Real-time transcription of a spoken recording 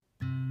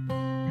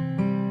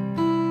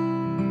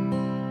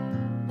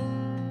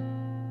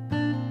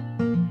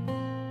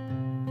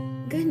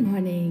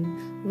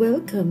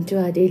Welcome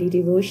to our daily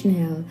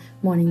devotional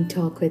morning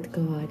talk with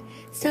God.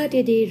 Start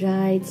your day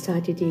right,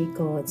 start your day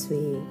God's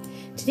way.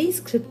 Today's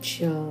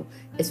scripture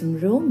is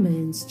from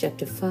Romans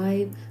chapter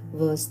 5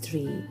 verse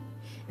 3.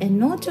 And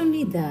not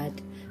only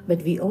that,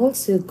 but we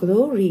also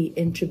glory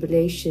in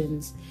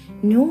tribulations,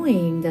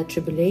 knowing that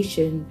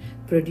tribulation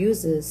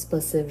produces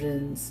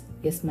perseverance.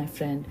 Yes, my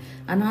friend.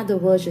 Another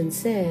version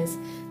says,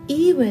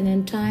 even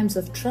in times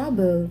of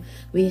trouble,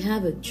 we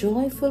have a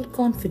joyful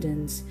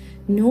confidence,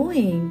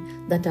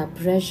 knowing that our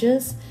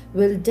pressures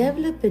will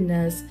develop in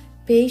us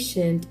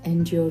patient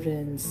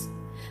endurance.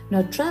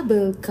 Now,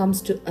 trouble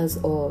comes to us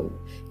all.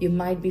 You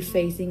might be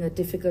facing a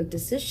difficult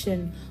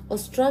decision or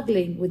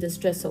struggling with the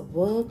stress of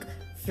work,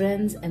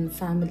 friends, and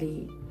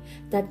family.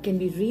 That can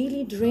be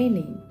really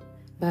draining.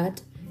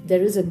 But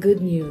there is a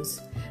good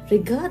news.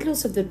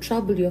 Regardless of the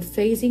trouble you're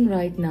facing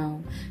right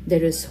now,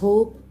 there is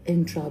hope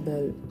in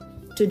trouble.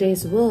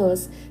 Today's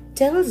verse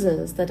tells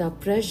us that our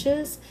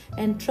pressures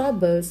and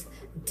troubles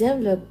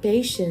develop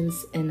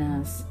patience in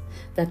us.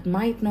 That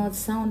might not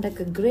sound like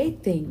a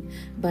great thing,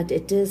 but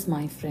it is,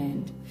 my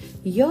friend.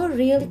 Your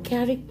real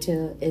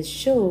character is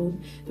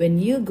shown when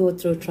you go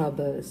through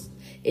troubles.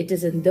 It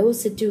is in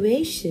those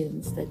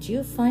situations that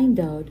you find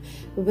out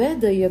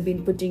whether you've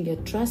been putting your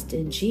trust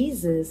in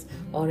Jesus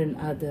or in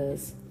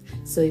others.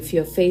 So if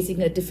you're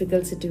facing a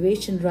difficult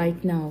situation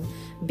right now,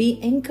 be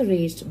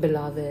encouraged,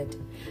 beloved.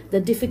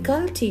 The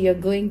difficulty you're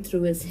going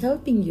through is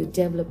helping you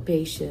develop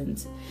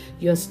patience.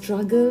 Your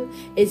struggle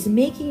is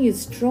making you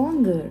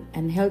stronger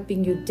and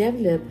helping you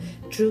develop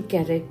true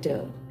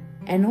character.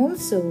 And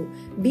also,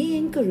 be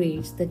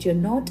encouraged that you're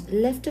not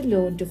left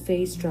alone to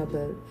face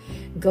trouble.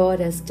 God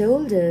has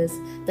told us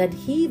that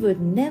He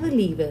would never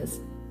leave us.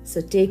 So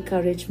take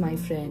courage, my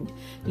friend.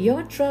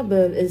 Your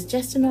trouble is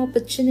just an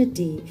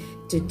opportunity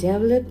to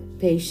develop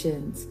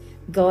patience.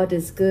 God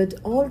is good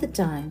all the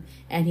time,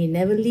 and He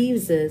never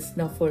leaves us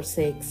nor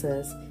forsakes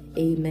us.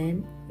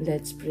 Amen.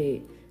 Let's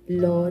pray.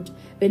 Lord,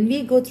 when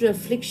we go through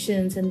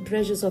afflictions and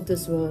pressures of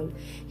this world,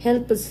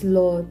 help us,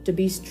 Lord, to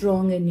be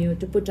strong in You,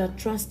 to put our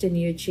trust in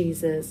You,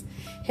 Jesus.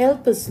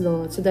 Help us,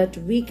 Lord, so that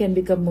we can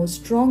become more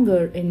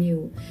stronger in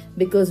You,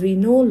 because we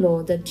know,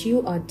 Lord, that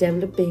You are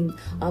developing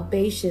our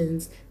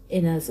patience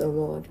in us, O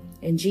Lord.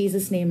 In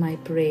Jesus' name I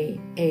pray.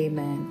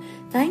 Amen.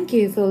 Thank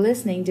you for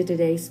listening to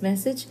today's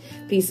message.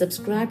 Please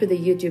subscribe to the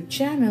YouTube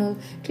channel.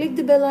 Click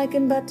the bell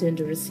icon button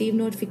to receive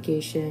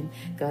notification.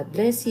 God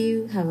bless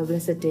you. Have a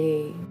blessed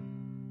day.